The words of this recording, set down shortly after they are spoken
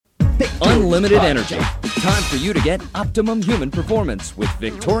Unlimited energy. Time for you to get optimum human performance with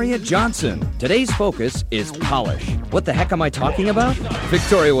Victoria Johnson. Today's focus is polish. What the heck am I talking about?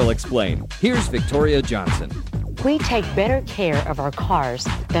 Victoria will explain. Here's Victoria Johnson. We take better care of our cars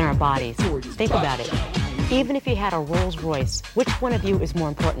than our bodies. Think about it. Even if you had a Rolls Royce, which one of you is more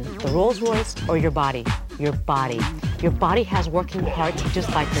important, the Rolls Royce or your body? Your body. Your body has working parts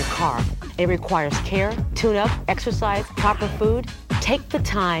just like your car. It requires care, tune-up, exercise, proper food. Take the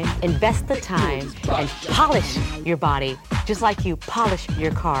time, invest the time, and polish your body just like you polish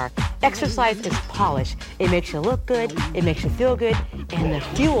your car. Exercise is polish. It makes you look good, it makes you feel good, and the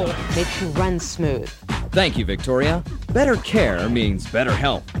fuel makes you run smooth. Thank you, Victoria. Better care means better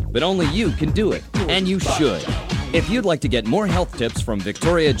health, but only you can do it, and you should. If you'd like to get more health tips from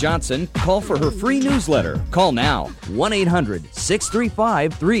Victoria Johnson, call for her free newsletter. Call now,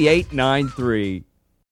 1-800-635-3893.